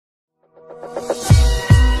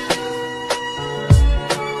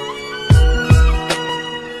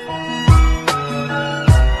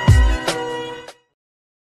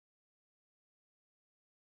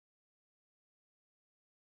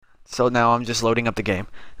So now I'm just loading up the game.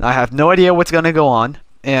 And I have no idea what's gonna go on,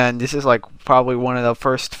 and this is like probably one of the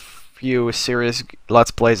first few serious Let's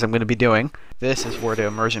Plays I'm gonna be doing. This is where the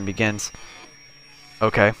immersion begins.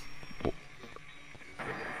 Okay.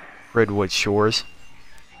 Redwood Shores.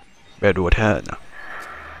 Redwood Head.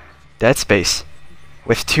 Dead Space.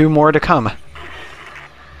 With 2 more to come.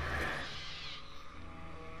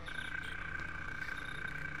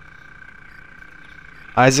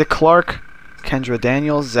 Isaac Clarke, Kendra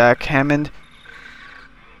Daniels, Zach Hammond.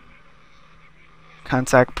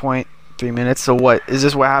 Contact point, 3 minutes. So what, is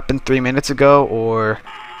this what happened 3 minutes ago, or?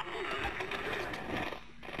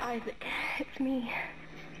 Isaac, it's me.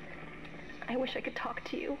 I wish I could talk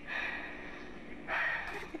to you.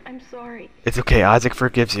 I'm sorry. It's okay, Isaac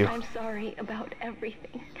forgives you. I'm sorry about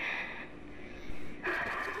everything.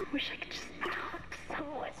 I wish I could just talk to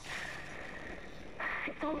someone.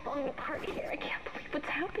 It's all falling apart here. I can't believe what's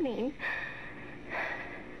happening.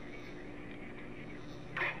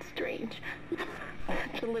 It's strange.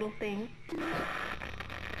 Such a little thing.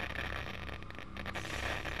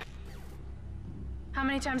 How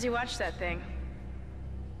many times you watched that thing?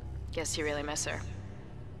 Guess you really miss her.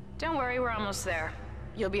 Don't worry, we're almost there.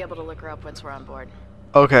 You'll be able to look her up once we're on board.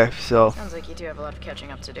 Okay, so. Sounds like you do have a lot of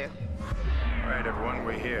catching up to do. Alright, everyone,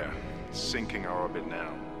 we're here. Sinking our orbit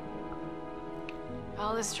now.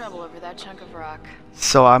 All this trouble over that chunk of rock.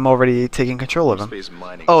 So I'm already taking control of him.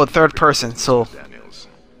 Oh, third person, so.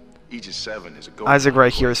 Aegis 7 is a Isaac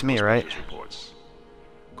right here is me, right? Reports.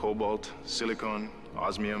 Cobalt, silicon,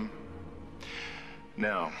 osmium.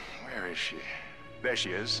 Now, where is she? There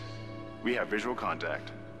she is. We have visual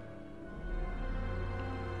contact.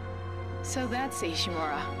 So that's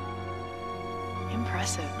Ishimura.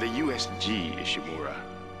 Impressive. The USG Ishimura.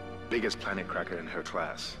 Biggest planet cracker in her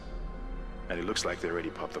class. And it looks like they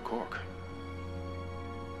already popped the cork.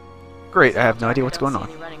 Great, I have no idea what's going on.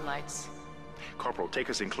 Running lights. Corporal, take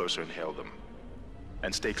us in closer and hail them.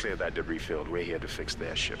 And stay clear of that debris field. We're here to fix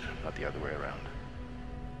their ship, not the other way around.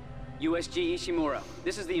 USG Ishimura,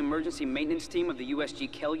 this is the emergency maintenance team of the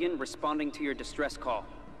USG Kellion responding to your distress call.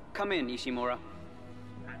 Come in, Ishimura.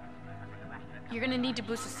 You're gonna need to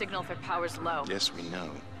boost the signal if their power's low. Yes, we know.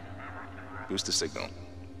 Boost the signal.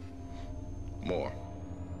 More.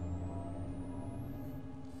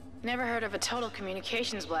 Never heard of a total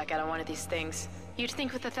communications blackout on one of these things. You'd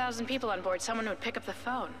think with 1,000 people on board, someone would pick up the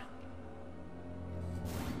phone.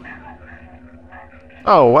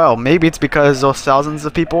 Oh, well, maybe it's because those thousands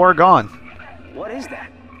of people are gone. What is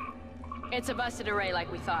that? It's a busted array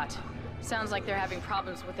like we thought. Sounds like they're having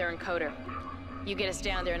problems with their encoder. You get us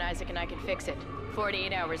down there and Isaac and I can fix it.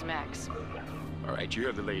 48 hours max. Alright, you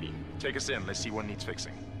heard the lady. Take us in. Let's see what needs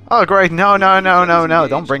fixing. Oh, great. No, no, no, no, no.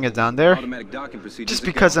 Don't bring it down there. Automatic docking procedures. Just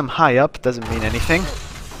because I'm high up doesn't mean anything.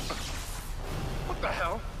 What the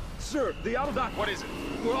hell? Sir, the auto dock. What is it?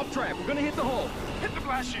 We're off track. We're gonna hit the hull. Hit the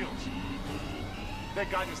blast shields. Their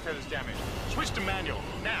guidance tether's damaged. Switch to manual,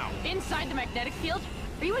 now. Inside the magnetic field?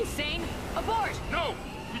 Are you insane? Abort! No!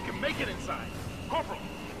 We can make it inside. Corporal,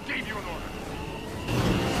 gave you an order.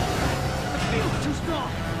 The field's too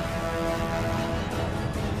strong.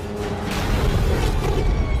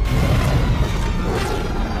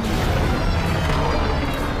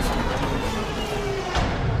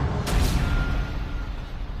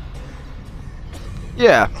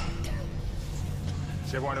 Yeah.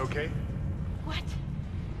 Is everyone okay? What?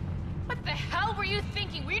 What the hell were you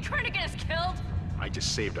thinking? Were you trying to get us killed? I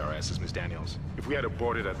just saved our asses, Miss Daniels. If we had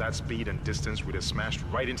aborted at that speed and distance, we'd have smashed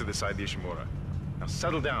right into the side of the Ishimura. Now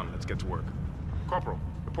settle down, let's get to work. Corporal,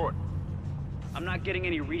 report. I'm not getting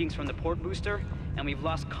any readings from the port booster, and we've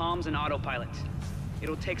lost comms and autopilot.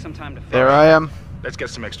 It'll take some time to fix. There I am. Let's get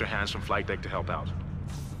some extra hands from flight deck to help out.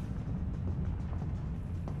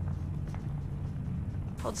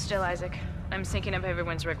 Hold still, Isaac. I'm syncing up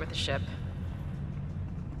everyone's rig with the ship.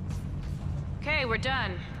 Okay, we're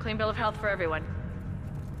done. Clean bill of health for everyone.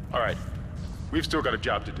 Alright. We've still got a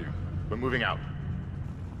job to do. We're moving out.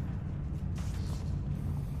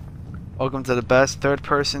 Welcome to the best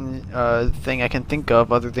third-person thing I can think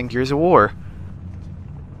of other than Gears of War.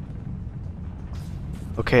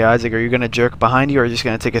 Okay, Isaac, are you gonna jerk behind you, or are you just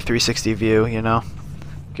gonna take a 360 view, you know?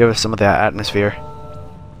 Give us some of that atmosphere.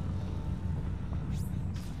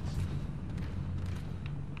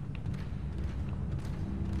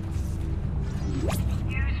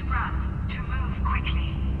 Use run to move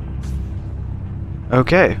quickly.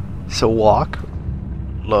 Okay, so walk,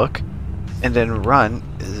 look, and then run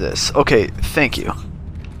is this. Okay, thank you.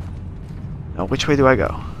 Now, which way do I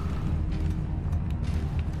go?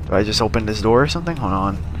 Do I just open this door or something? Hold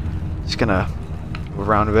on. Just gonna move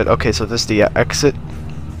around a bit. Okay, so this is the exit.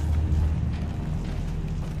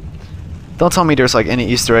 Don't tell me there's like any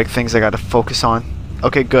Easter egg things I gotta focus on.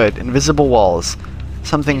 Okay, good. Invisible walls.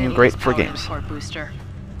 Something great for games. Port booster.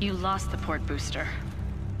 You lost the port booster.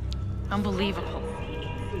 Unbelievable.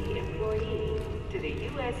 Employee to the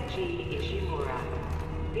USG Ishimura.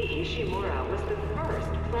 The Ishimura was the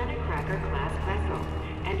first Planet Cracker class vessel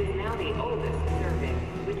and is now the oldest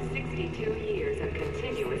serving with 62 years of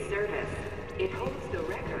continuous service. It holds the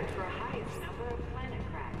record for highest number of planet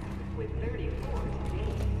cracks with 34 to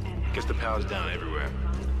date. And Guess the power's down everywhere.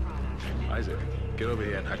 Isaac, get over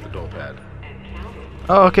here and hack the door pad.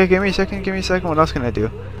 Oh, okay, give me a second, What else can I do?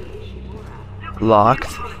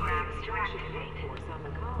 Locked.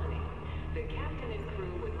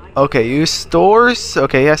 Okay, use doors.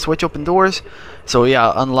 Okay, yeah, switch open doors. So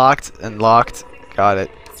yeah, unlocked and locked. Got it.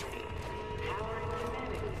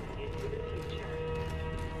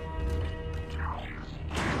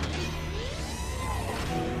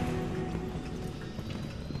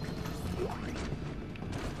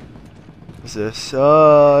 What's this?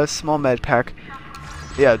 Small med pack.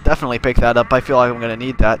 Yeah, definitely pick that up. I feel like I'm gonna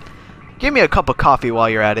need that. Give me a cup of coffee while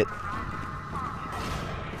you're at it.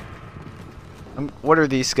 What are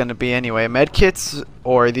these gonna be anyway? Med kits,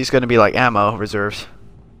 or are these gonna be like ammo reserves?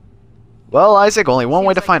 Well, Isaac, only one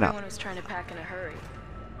way to find out. Everyone was trying to pack in a hurry.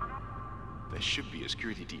 There should be a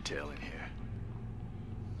security detail in here.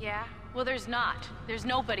 Yeah? Well, there's not. There's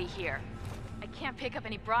nobody here. I can't pick up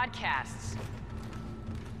any broadcasts.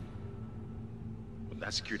 Well,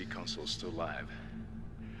 that security console is still live.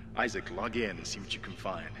 Isaac, log in and see what you can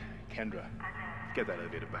find. Kendra, get that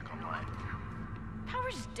elevator back online.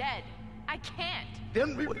 Power's dead. I can't.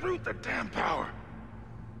 Then reboot the damn power!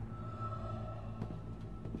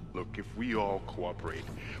 Look, if we all cooperate,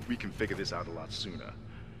 we can figure this out a lot sooner.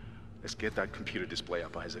 Let's get that computer display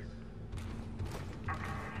up, Isaac.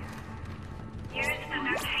 Use the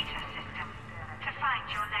locator system to find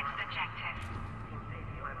your next objective.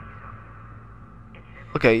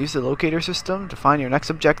 Okay, use the locator system to find your next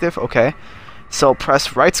objective. Okay. So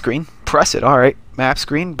press right screen. Press it. Alright. Map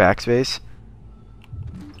screen. Backspace.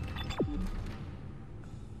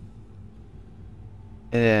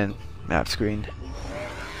 And then map screen.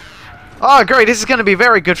 Oh, great. This is going to be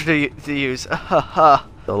very good to use. So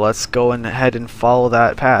let's go ahead and follow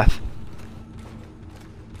that path.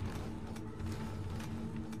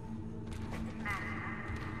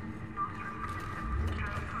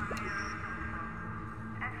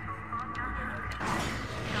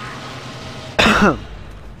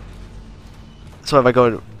 So if I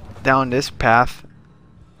go down this path,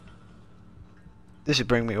 this should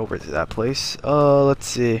bring me over to that place. Let's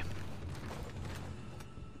see.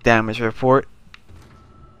 Damage report.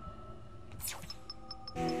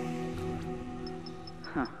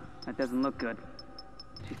 Huh, that doesn't look good.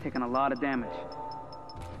 She's taken a lot of damage.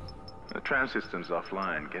 The tram system's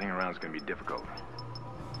offline. Getting around is going to be difficult.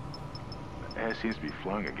 The air seems to be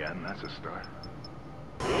flowing again. That's a start.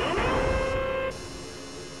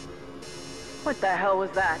 What the hell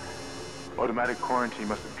was that? Automatic quarantine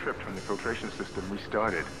must have tripped when the filtration system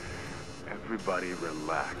restarted. Everybody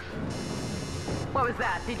relax. What was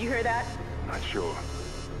that? Did you hear that? Not sure.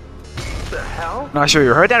 The hell? Not sure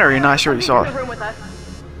you heard that, or you're not sure you saw In the it? room with us.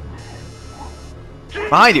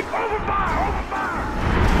 Behind you. Come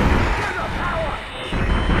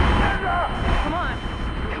on.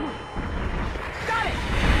 Got it.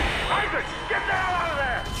 Isaac, get the hell out of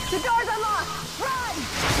there! The door's unlocked. Run!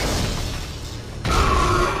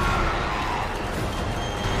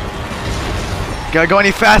 Gotta go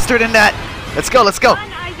any faster than that. Let's go, let's go.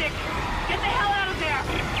 Run, Isaac. Get the hell out of there.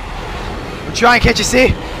 I'm trying, can't you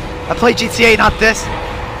see? I play GTA, not this.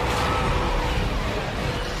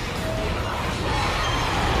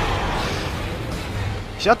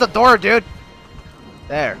 Shut the door, dude.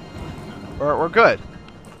 There. We're good.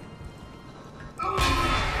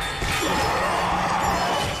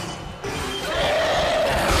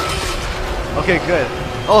 Okay, good.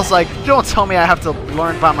 I was like, don't tell me I have to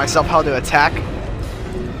learn by myself how to attack.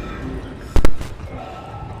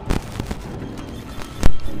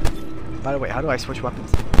 By the way, how do I switch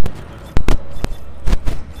weapons?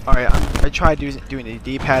 Alright, I tried doing the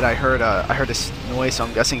D-pad. I heard this noise, so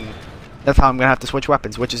I'm guessing that's how I'm gonna have to switch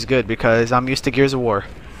weapons, which is good because I'm used to Gears of War.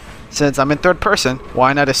 Since I'm in third person,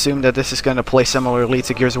 why not assume that this is gonna play similarly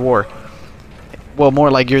to Gears of War? Well,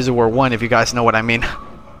 more like Gears of War 1, if you guys know what I mean.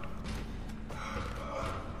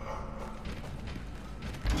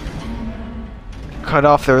 Cut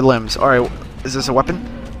off their limbs. Alright, is this a weapon?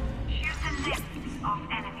 Shoot the limbs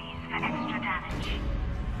of enemies for extra damage.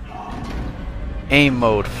 Aim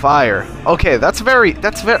mode, fire. Okay, that's very,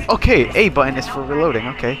 okay, A button is for reloading,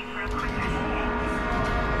 okay.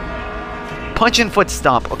 Punch and foot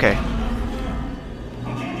stomp, okay.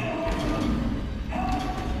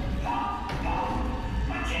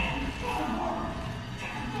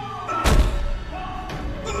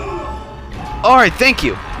 Alright, thank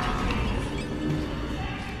you.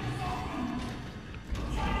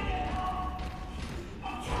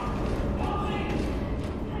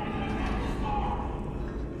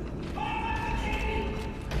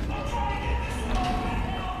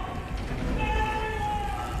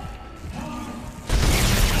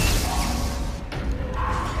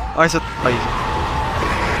 Alright, so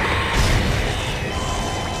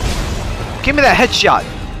give me that headshot.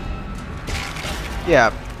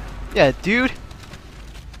 Yeah. Yeah, dude.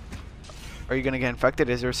 Are you gonna get infected?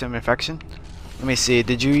 Is there some infection? Let me see.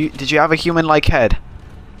 Did you have a human-like head?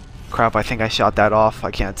 Crap, I think I shot that off.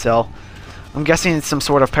 I can't tell. I'm guessing it's some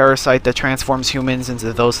sort of parasite that transforms humans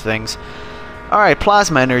into those things. Alright,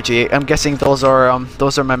 plasma energy. I'm guessing those are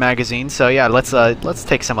my magazines. So yeah, let's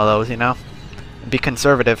take some of those, you know? Be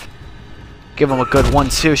conservative. Give them a good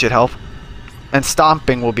 1-2 should help. And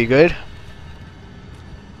stomping will be good.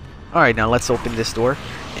 Alright, now let's open this door.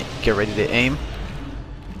 Get ready to aim.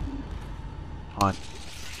 On.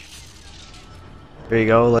 There you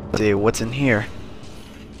go. Let's see what's in here.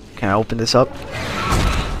 Can I open this up?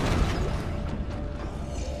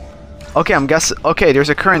 Okay, I'm guessing. Okay, there's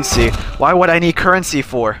a currency. Why would I need currency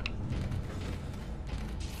for?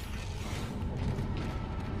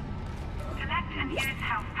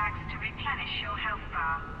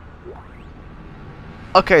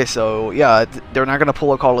 Okay, so yeah, they're not gonna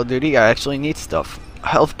pull a Call of Duty. I actually need stuff.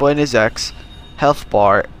 Health button is X. Health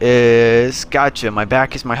bar is... Gotcha, my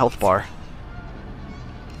back is my health bar.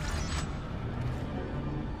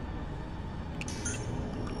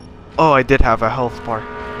 Oh, I did have a health bar.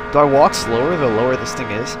 Do I walk slower the lower this thing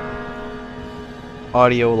is?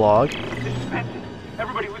 Audio log. This is Benson.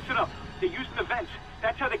 Everybody listen up. They're using the vents.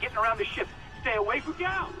 That's how they're getting around the ship. Stay away from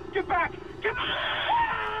down. Get back. Get back.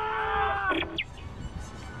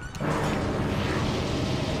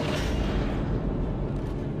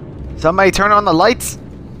 Somebody turn on the lights.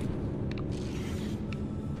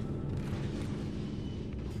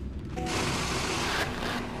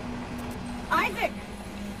 Isaac!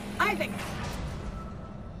 Isaac!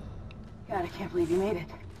 God, I can't believe you made it.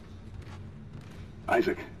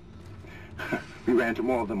 Isaac, we ran into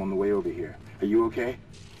more of them on the way over here. Are you okay?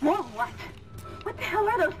 More what? What the hell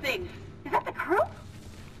are those things? Is that the crew?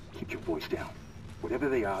 Keep your voice down. Whatever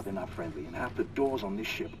they are, they're not friendly, and half the doors on this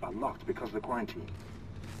ship are locked because of the quarantine.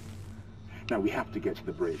 Now, we have to get to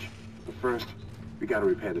the bridge. But first, we gotta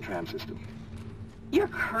repair the tram system. You're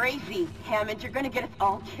crazy, Hammond. You're gonna get us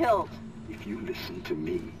all killed. If you listen to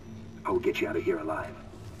me, I will get you out of here alive.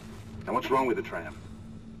 Now, what's wrong with the tram?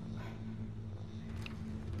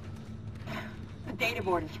 The data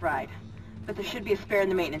board is fried, but there should be a spare in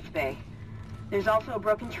the maintenance bay. There's also a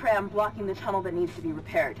broken tram blocking the tunnel that needs to be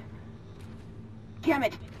repaired. Damn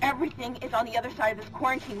it! Everything is on the other side of this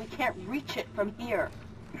quarantine. We can't reach it from here.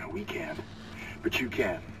 No, we can't. But you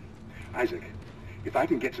can. Isaac, if I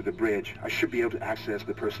can get to the bridge, I should be able to access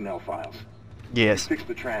the personnel files. Yes. Fix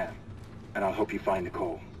the tram, and I'll help you find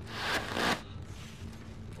Nicole.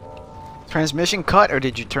 Transmission cut, or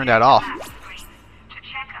did you turn that off? To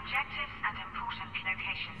check objectives and important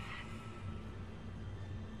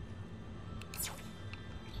locations.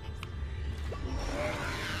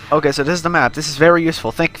 Okay, so this is the map. This is very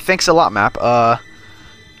useful. Thanks a lot, map.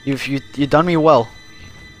 You've done me well.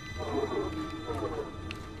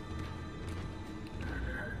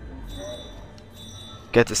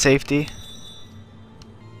 Get to safety.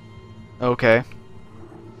 Okay.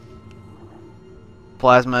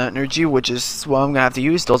 Plasma energy, which is what I'm gonna have to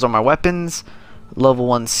use. Those are my weapons. Level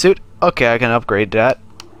 1 suit. Okay, I can upgrade that.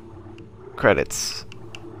 Credits.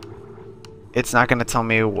 It's not gonna tell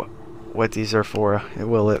me what these are for,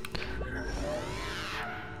 will it?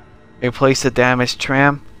 Replace the damaged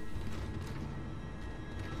tram.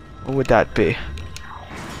 What would that be?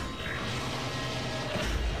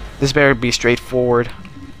 This better be straightforward.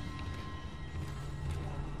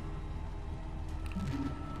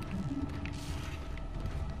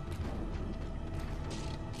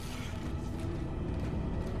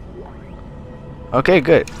 Okay,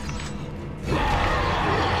 good.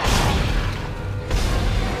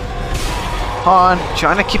 Han,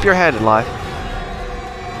 trying to keep your head alive.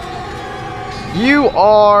 You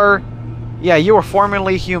are... Yeah, you are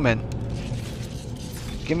formerly human.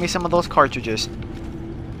 Give me some of those cartridges.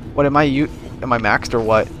 What am I maxed or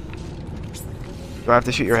what? Do I have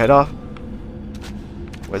to shoot your head off?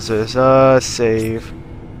 What's this?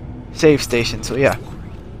 Save station, so yeah.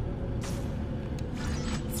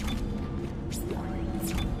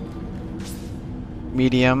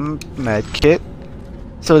 Medium med kit.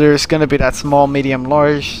 So there's gonna be that small, medium,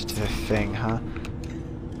 large thing, huh?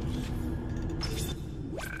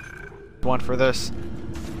 One for this.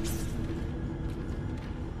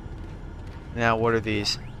 Now, what are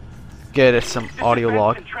these? Get it, some This audio is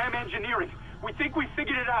log. Benson, Tram Engineering. We think we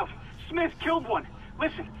figured it out. Smith killed one.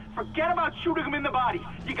 Listen, forget about shooting him in the body.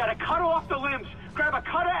 You gotta cut off the limbs. Grab a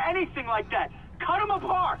cutter, anything like that. Cut him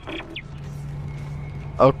apart.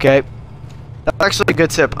 Okay. That's actually a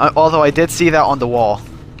good tip, although I did see that on the wall.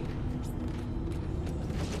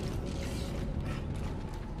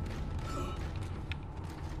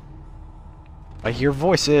 I hear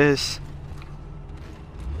voices.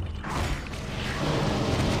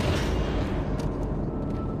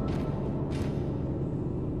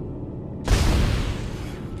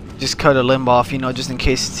 Just cut a limb off, you know, just in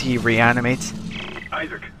case he reanimates.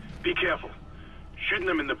 Isaac, be careful. Shooting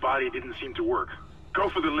them in the body didn't seem to work. Go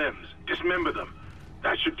for the limbs. Dismember them.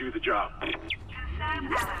 That should do the job. Conserve ammo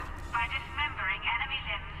by dismembering enemy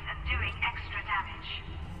limbs and doing extra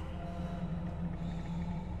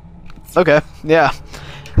damage. Okay, yeah.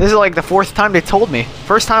 This is like the 4th time they told me.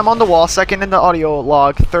 First time on the wall, second in the audio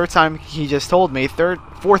log, 3rd time he just told me,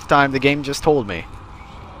 4th time the game just told me.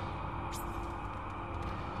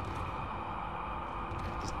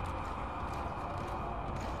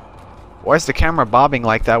 Why is the camera bobbing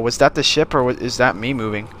like that? Was that the ship or is that me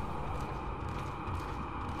moving?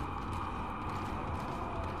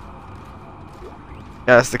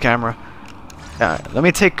 Yeah, that's the camera. Yeah, let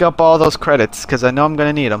me take up all those credits because I know I'm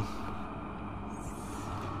gonna need them.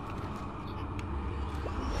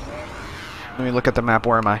 Let me look at the map.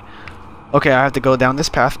 Where am I? Okay, I have to go down this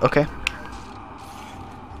path. Okay.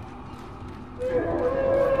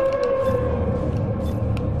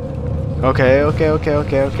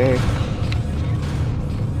 Okay.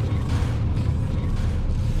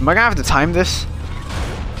 Am I gonna have to time this?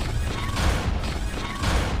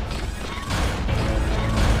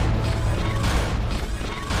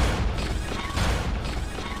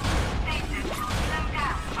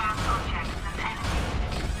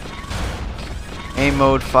 Aim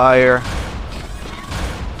mode, fire.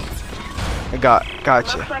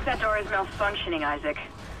 Gotcha. Looks like that door is malfunctioning, Isaac.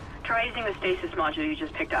 Try using the stasis module you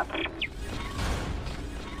just picked up.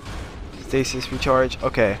 Stasis recharge.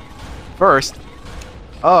 Okay. First.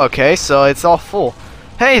 Oh, okay, so it's all full.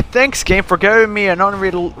 Hey, thanks game for giving me an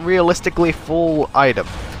unrealistically full item.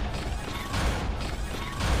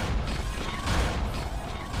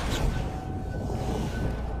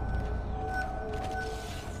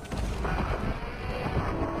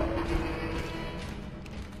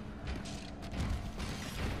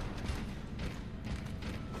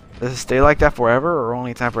 Does it stay like that forever or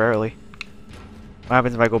only temporarily? What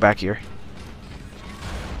happens if I go back here?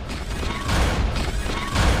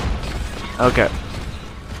 Okay.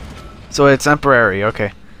 So it's temporary,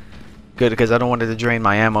 okay. Good, because I don't want it to drain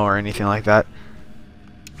my ammo or anything like that.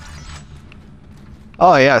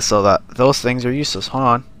 Oh yeah, so those things are useless. Hold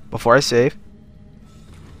on. Before I save.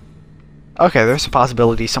 Okay, there's a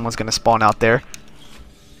possibility someone's gonna spawn out there.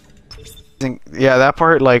 Yeah, that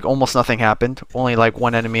part, like, almost nothing happened. Only, like,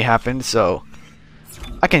 one enemy happened, so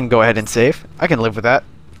I can go ahead and save. I can live with that.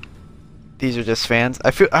 These are just fans.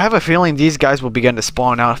 I have a feeling these guys will begin to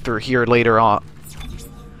spawn out through here later on.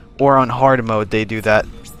 Or on hard mode, they do that.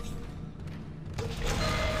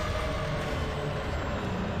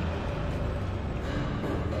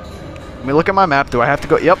 Let me look at my map. Do I have to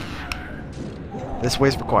go? Yep. This way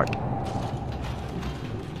is required.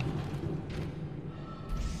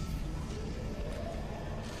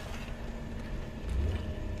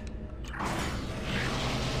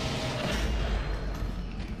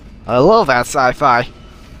 I love that sci-fi.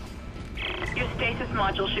 Your stasis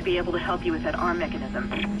module should be able to help you with that arm mechanism.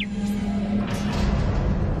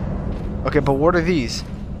 Okay, but what are these?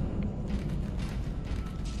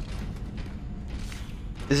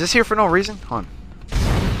 Is this here for no reason? Hold on.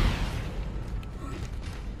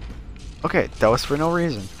 Okay, that was for no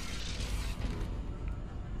reason.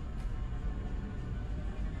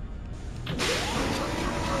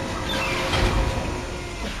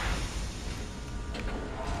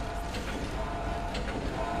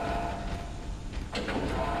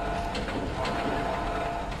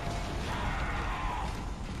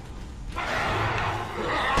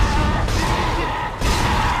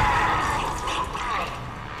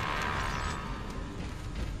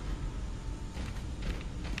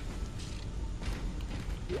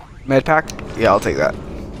 Med pack? Yeah, I'll take that.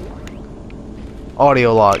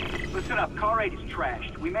 Audio log. Listen up, car 8 is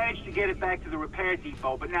trashed. We managed to get it back to the repair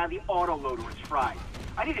depot, but now the autoloader is fried.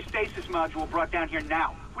 I need a stasis module brought down here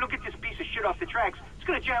now. If we don't get this piece of shit off the tracks, it's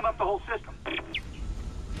gonna jam up the whole system.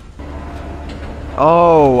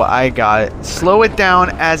 Oh, I got it. Slow it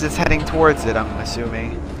down as it's heading towards it, I'm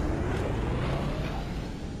assuming.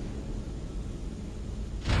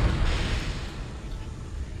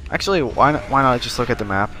 Actually, why not just look at the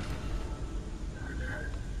map?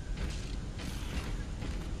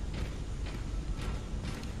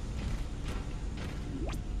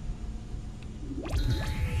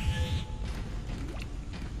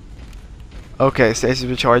 Okay, stasis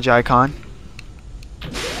recharge icon.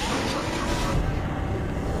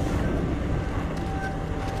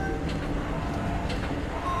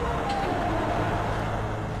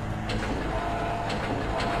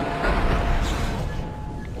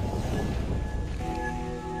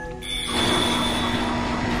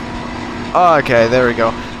 Okay, there we go.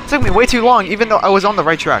 It took me way too long, even though I was on the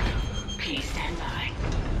right track. Please stand by.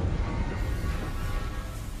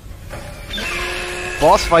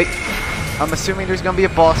 Boss fight. I'm assuming there's gonna be a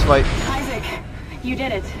boss fight. Isaac, you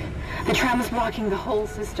did it. The tram is blocking the whole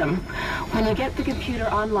system. When you get the computer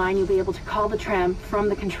online, you'll be able to call the tram from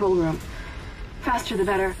the control room. Faster the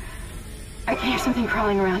better. I can hear something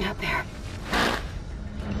crawling around out there.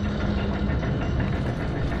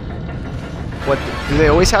 What, do they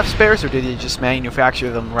always have spares, or did you just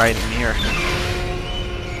manufacture them right in here?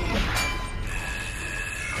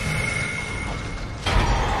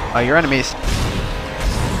 Your enemies.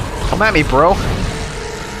 Come at me, bro.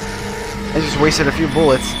 I just wasted a few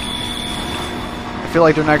bullets. I feel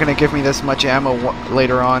like they're not gonna give me this much ammo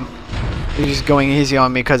later on. They're just going easy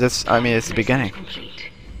on me because it's the beginning.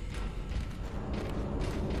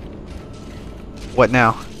 What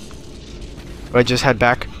now? Do I just head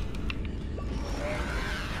back?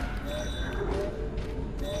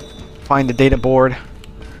 Find the data board.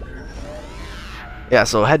 Yeah,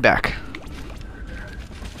 so head back.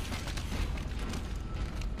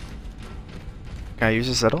 Can I use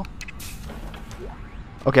this at all?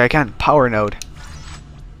 Okay, I can. Power node.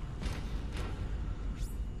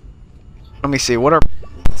 Let me see. What are...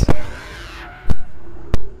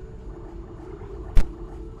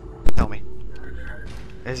 Tell me.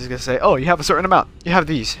 It's just gonna say, oh, you have a certain amount. You have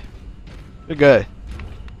these. You're good.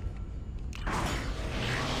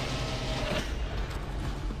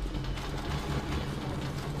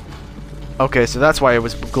 Okay, so that's why it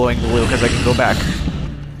was glowing blue, because I can go back.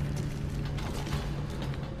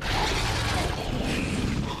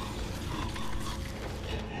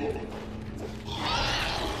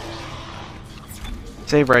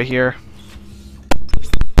 Save right here.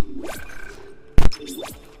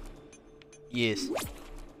 Yes.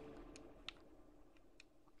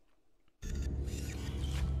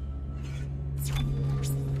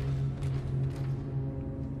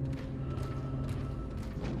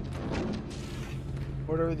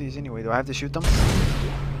 What are these anyway? Do I have to shoot them?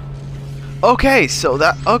 Okay, so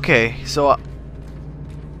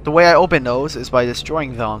the way I open those is by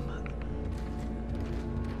destroying them.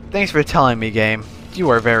 Thanks for telling me, game. You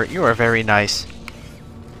are very nice.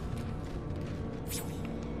 I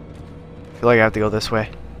feel like I have to go this way.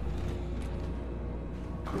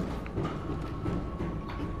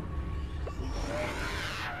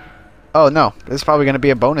 Oh no, this is probably going to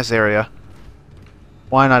be a bonus area.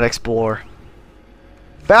 Why not explore?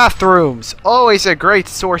 Bathrooms! Always a great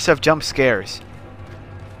source of jump scares.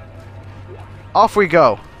 Off we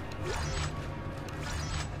go.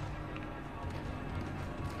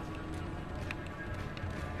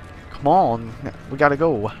 Come on, we gotta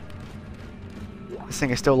go. This thing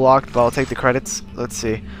is still locked, but I'll take the credits. Let's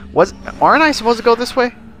see. Aren't I supposed to go this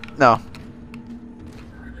way? No.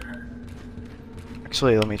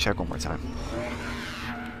 Actually, let me check one more time.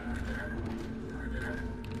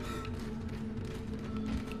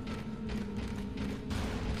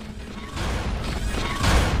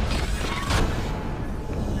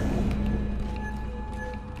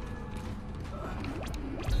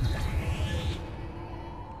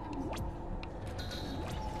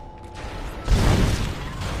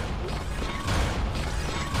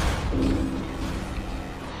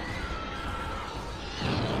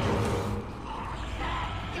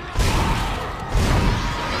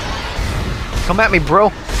 Come at me, bro.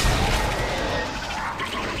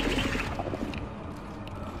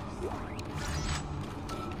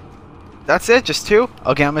 That's it? Just 2?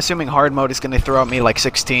 Okay, I'm assuming hard mode is going to throw at me like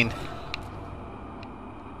 16.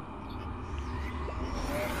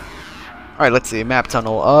 Alright, let's see. Map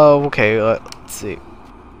tunnel. Oh, okay. Let's see.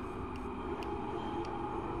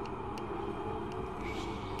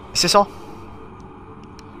 Is this all?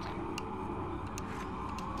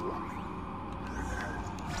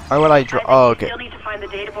 Why would I draw? Oh, okay. You'll need to find the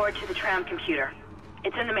data board to the tram computer.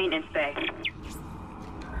 It's in the maintenance bay.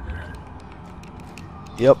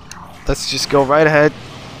 Yep. Let's just go right ahead.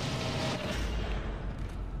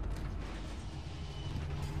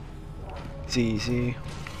 Easy.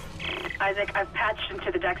 Isaac, I've patched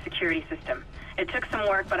into the deck security system. It took some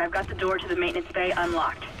work, but I've got the door to the maintenance bay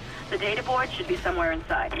unlocked. The data board should be somewhere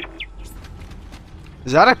inside.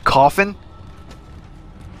 Is that a coffin?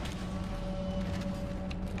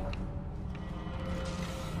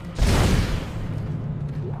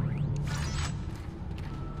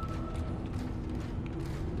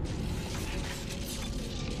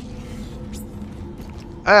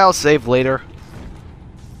 I'll save later.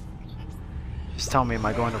 Just tell me, am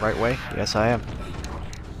I going the right way? Yes, I am.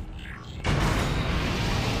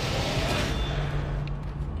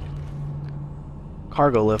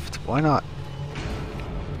 Cargo lift. Why not?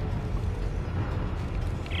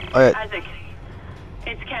 Isaac,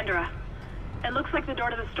 it's Kendra. It looks like the door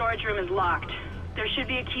to the storage room is locked. There should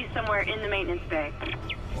be a key somewhere in the maintenance bay.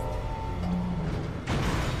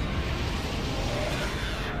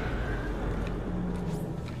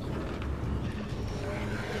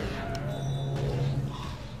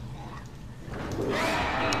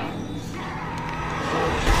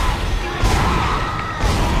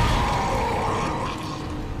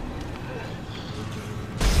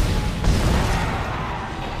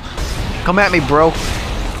 Come at me, bro.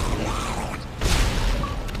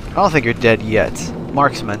 I don't think you're dead yet.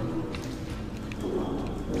 Marksman.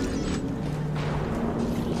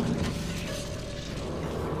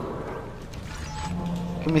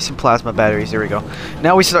 Give me some plasma batteries. There we go.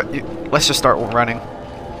 Now we start. Let's just start running.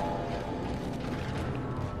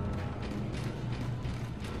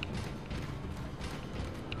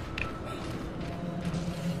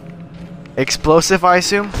 Explosive, I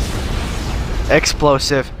assume?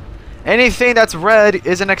 Explosive. Anything that's red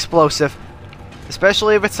is an explosive.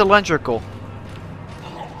 Especially if it's cylindrical.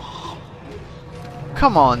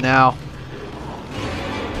 Come on now.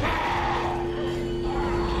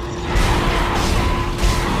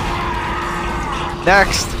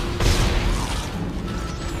 Next.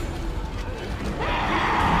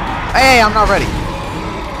 Hey, I'm not ready.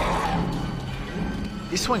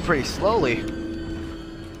 You swing pretty slowly.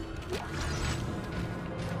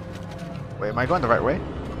 Wait, am I going the right way?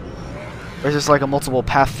 Or is this like a multiple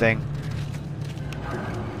path thing?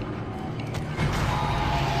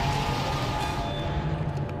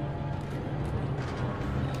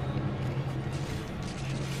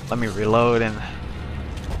 Let me reload and...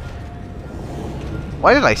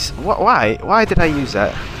 Why did why did I use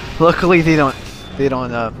that? Luckily they don't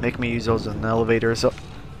make me use those in the elevator, so...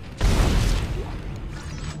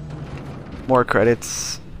 More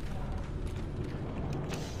credits.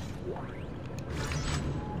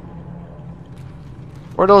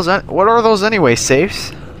 What are those anyway?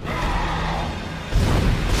 Safes?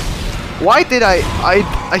 Why did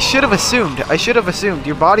I should have assumed. I should have assumed.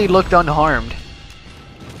 Your body looked unharmed.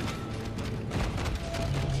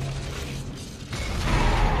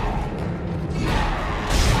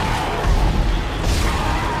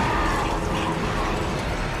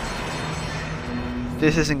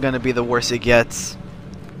 This isn't gonna be the worst it gets.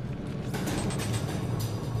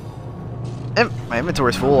 My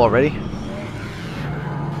inventory's full already.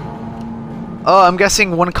 Oh, I'm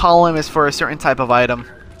guessing one column is for a certain type of item.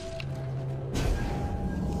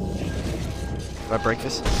 Do I break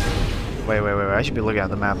this? Wait. I should be looking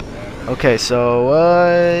at the map. Okay, so,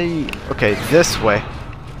 okay, this way.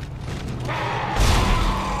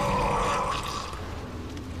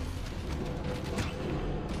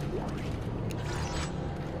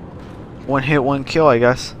 One hit, one kill, I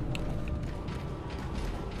guess.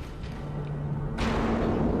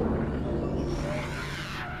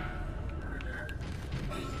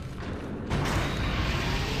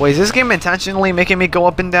 Wait, is this game intentionally making me go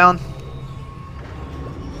up and down?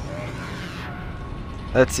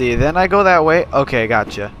 Let's see, then I go that way. Okay,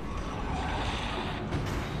 gotcha.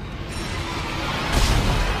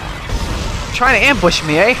 Trying to ambush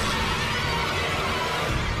me, eh?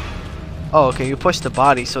 Oh, okay, you push the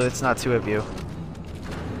body so it's not two of you.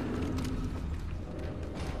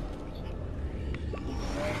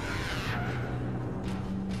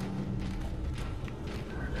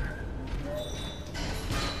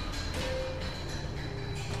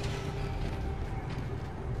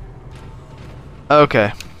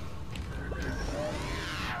 Okay.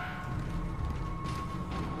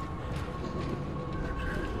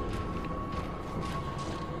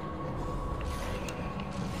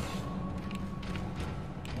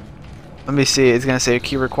 Let me see, it's gonna say a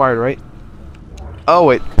key required, right? Oh,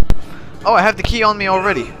 wait. Oh, I have the key on me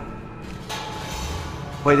already.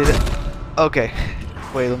 Wait, did it? Okay.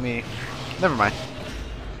 Wait, let me... Never mind.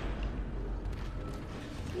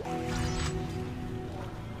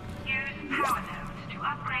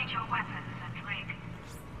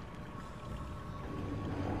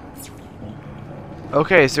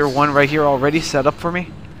 Okay, is there one right here already set up for me?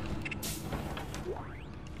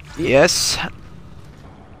 Yes.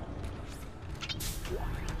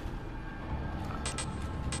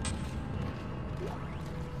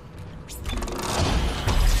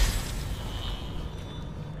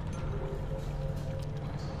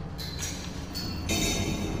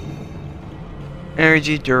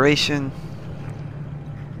 Energy, duration.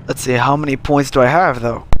 Let's see, how many points do I have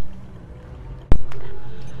though?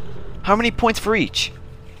 How many points for each?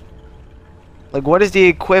 Like, what is the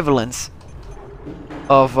equivalence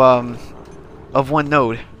of one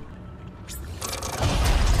node?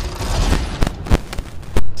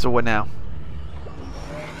 So what now?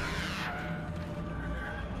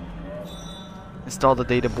 Install the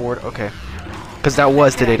data board. Okay, because that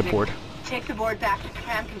was the data board. Take the board back to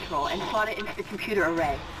tram control and slot it into the computer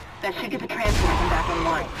array. That should get the tram system back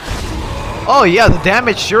online. Oh yeah, the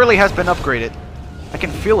damage surely has been upgraded. I can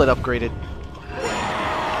feel it upgraded.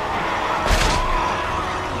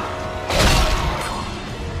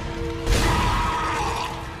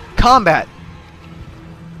 Combat.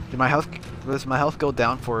 Does my health go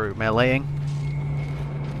down for meleeing?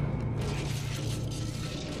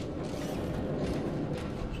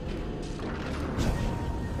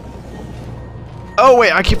 Oh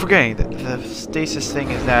wait, I keep forgetting that the stasis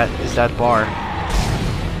thing is that bar.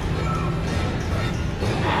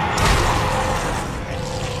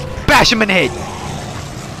 Bash him in the head.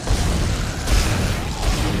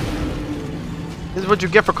 This is what you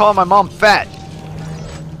get for calling my mom fat.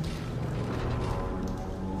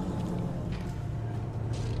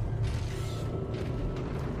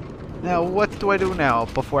 Now, what do I do now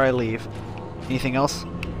before I leave? Anything else?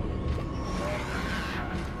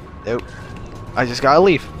 Nope. I just gotta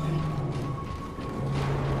leave.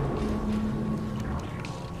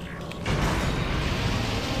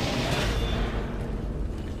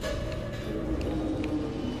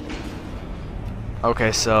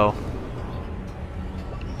 Okay, so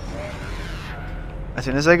as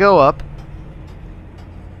soon as I go up,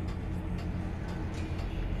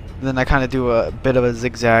 then I kind of do a bit of a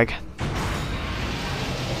zigzag.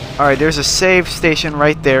 Alright, there's a save station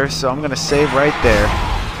right there, so I'm gonna save right there.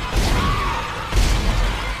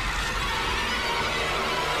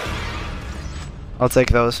 I'll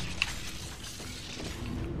take those.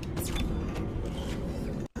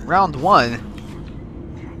 Round 1?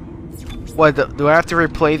 What, do I have to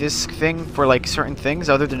replay this thing for like certain things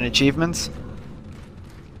other than achievements?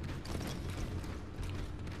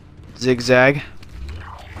 Zigzag.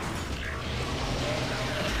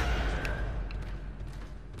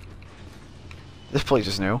 This place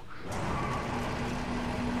is new.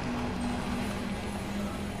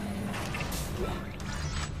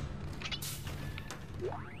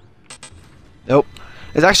 Nope.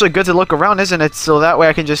 It's actually good to look around, isn't it? So that way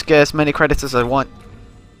I can just get as many credits as I want.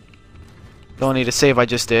 Don't need to save, I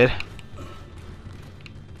just did.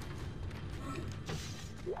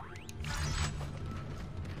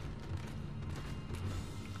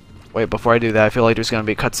 Wait, before I do that, I feel like there's gonna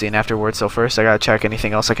be a cutscene afterwards, so first I gotta check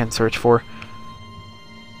anything else I can search for.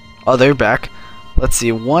 Oh, they're back. Let's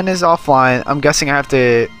see, one is offline. I'm guessing I have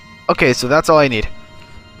to... Okay, so that's all I need.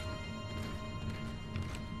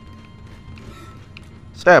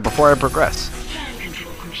 So yeah, before I progress. Tram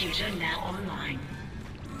control computer now online.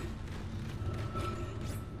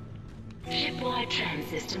 Shipwide tram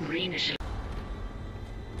system reinitialized.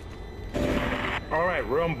 All right,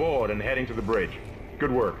 we're on board and heading to the bridge.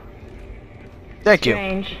 Good work. Thank you.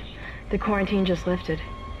 Strange. The quarantine just lifted.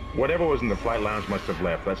 Whatever was in the flight lounge must have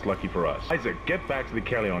left. That's lucky for us. Isaac, get back to the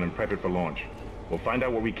Kellion and prep it for launch. We'll find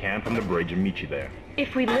out what we can from the bridge and meet you there.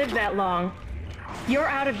 If we live that long, you're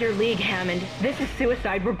out of your league, Hammond. This is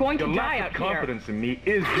suicide. We're going to die out here. Your lack of confidence in me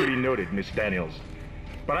is duly noted, Miss Daniels.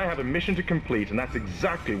 But I have a mission to complete, and that's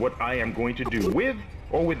exactly what I am going to do, with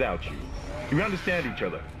or without you. Do we understand each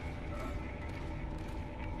other?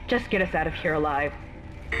 Just get us out of here alive.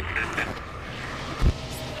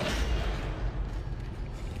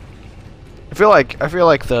 I feel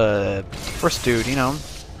like the first dude, you know,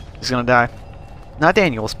 is gonna die. Not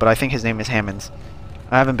Daniels, but I think his name is Hammonds.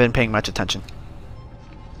 I haven't been paying much attention.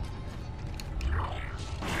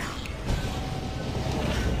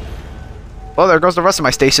 Oh, there goes the rest of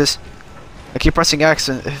my stasis. I keep pressing X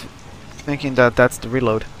and thinking that that's the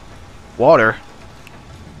reload. Water.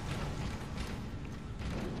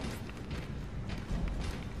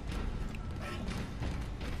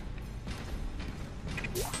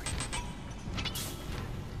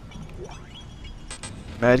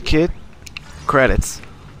 Medkit. Credits.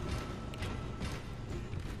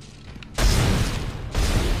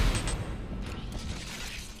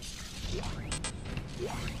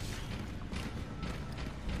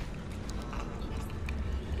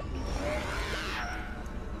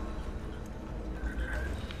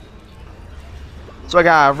 So I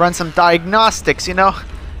gotta run some diagnostics, you know?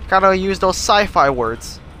 Gotta use those sci-fi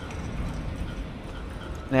words.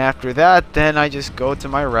 And after that, then I just go to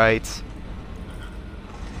my right.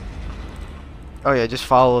 Oh yeah, just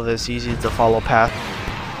follow this easy to follow path.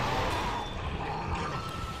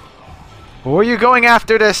 Who are you going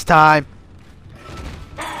after this time?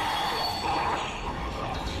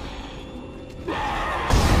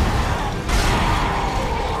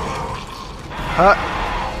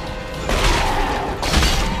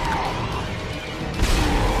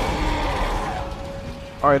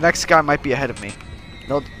 Alright, next guy might be ahead of me.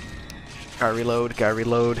 Nope. Gotta reload, gotta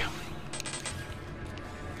reload.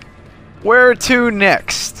 Where to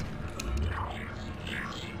next?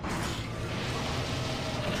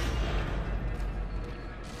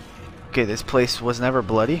 Okay, this place was never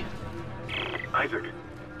bloody. Isaac,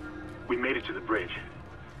 we made it to the bridge.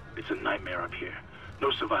 It's a nightmare up here.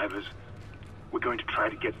 No survivors. We're going to try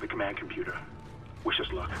to get to the command computer. Wish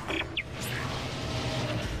us luck.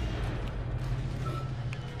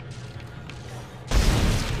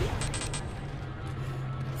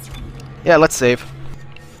 Yeah, let's save.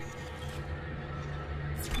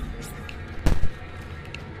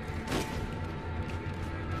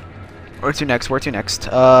 Where to next? Where to next?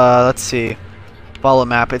 Let's see. Follow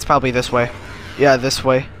map. It's probably this way. Yeah, this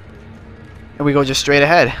way. And we go just straight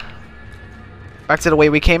ahead. Back to the way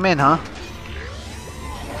we came in, huh?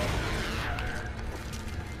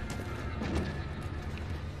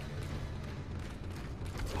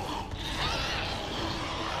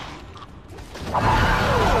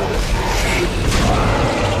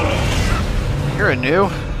 You're new.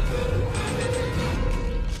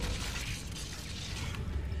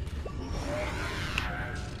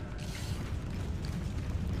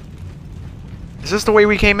 Is this the way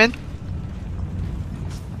we came in?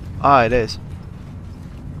 Ah, it is.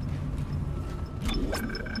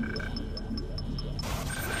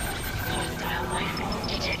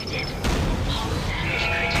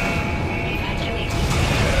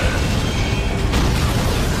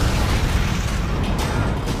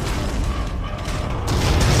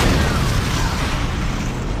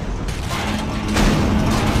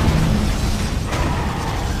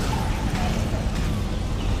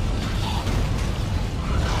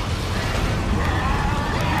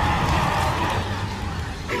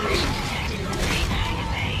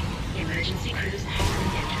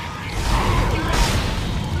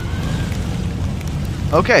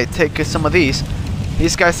 Okay, take some of these.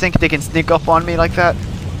 These guys think they can sneak up on me like that?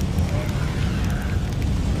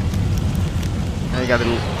 Now you gotta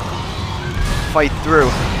fight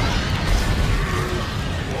through.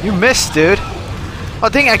 You missed, dude. Oh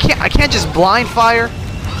dang, I can't just blind fire.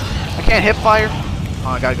 I can't hip fire. Oh,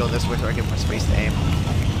 I gotta go this way so I get more space to aim.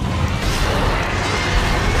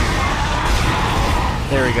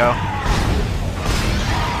 There we go.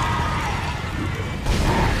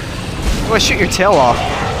 Oh, shoot your tail off.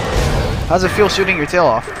 How does it feel shooting your tail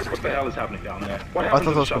off? What the hell is happening down there? What I happened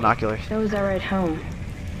thought to those the were binoculars. Those are at home.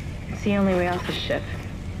 It's the only way off the ship.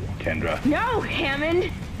 Kendra, No, Hammond!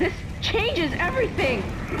 This changes everything!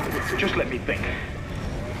 just let me think.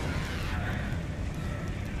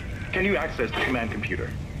 Can you access the command computer?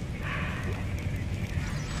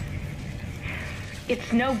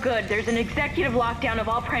 It's no good. There's an executive lockdown of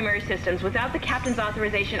all primary systems. Without the captain's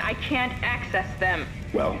authorization, I can't access them.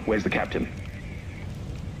 Well, where's the captain?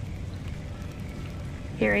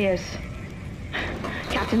 Here he is.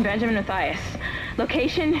 Captain Benjamin Mathias.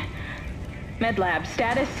 Location? Med lab.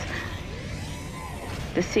 Status?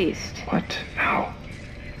 Deceased. What? How?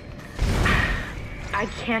 I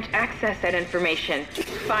can't access that information.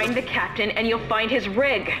 Find the captain and you'll find his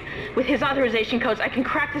rig. With his authorization codes, I can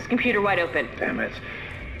crack this computer wide open. Damn it.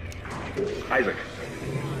 Isaac,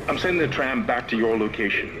 I'm sending the tram back to your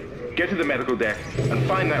location. Get to the medical deck and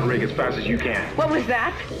find that rig as fast as you can. What was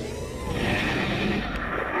that?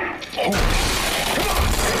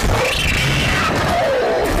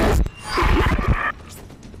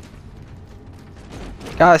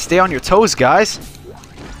 Gotta stay on your toes, guys.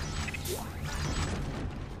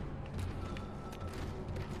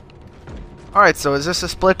 Alright, so is this a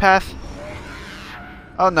split path?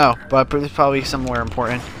 Oh no, but it's probably somewhere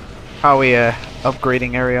important. Probably a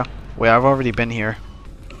upgrading area. Wait, I've already been here.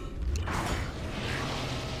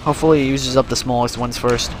 Hopefully it uses up the smallest ones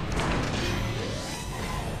first.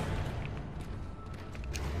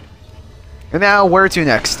 And now, where to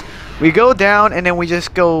next? We go down and then we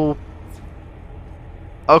just go...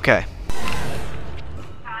 Okay.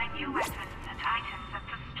 Find new weapons and items at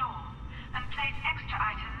the store, and place extra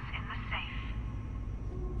items in the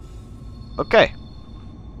safe. Okay.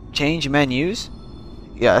 Change menus.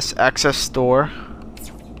 Yes, access store.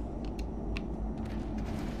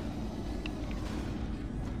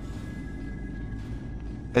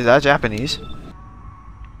 Is that Japanese?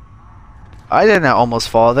 I did not almost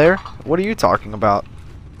fall there. What are you talking about?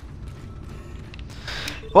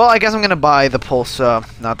 Well, I guess I'm gonna buy the pulse,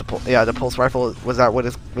 not the pulse, yeah, the pulse rifle. Was that what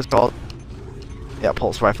it was called? Yeah,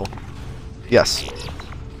 pulse rifle. Yes.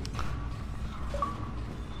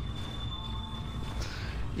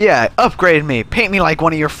 Yeah, upgrade me. Paint me like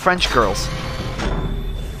one of your French girls.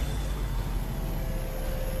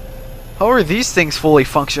 How are these things fully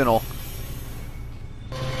functional?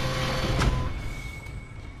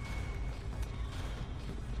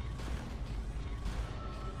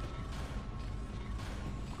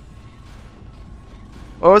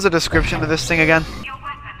 What was the description of this thing again? Your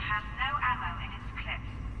weapon has no ammo in its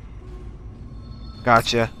clip.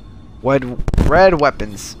 Gotcha. Red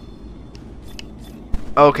weapons.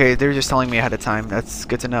 Okay, they're just telling me ahead of time. That's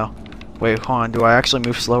good to know. Wait, hold on. Do I actually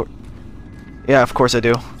move slow? Yeah, of course I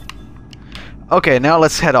do. Okay, now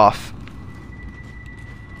let's head off.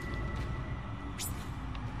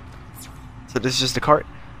 So this is just a cart?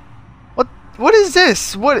 What is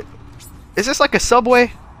this? What is this, like a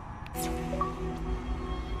subway?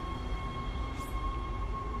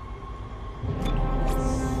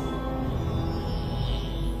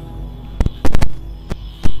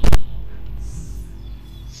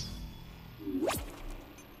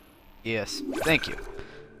 Yes, thank you.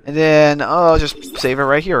 And then I'll just save it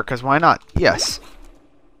right here, because why not? Yes.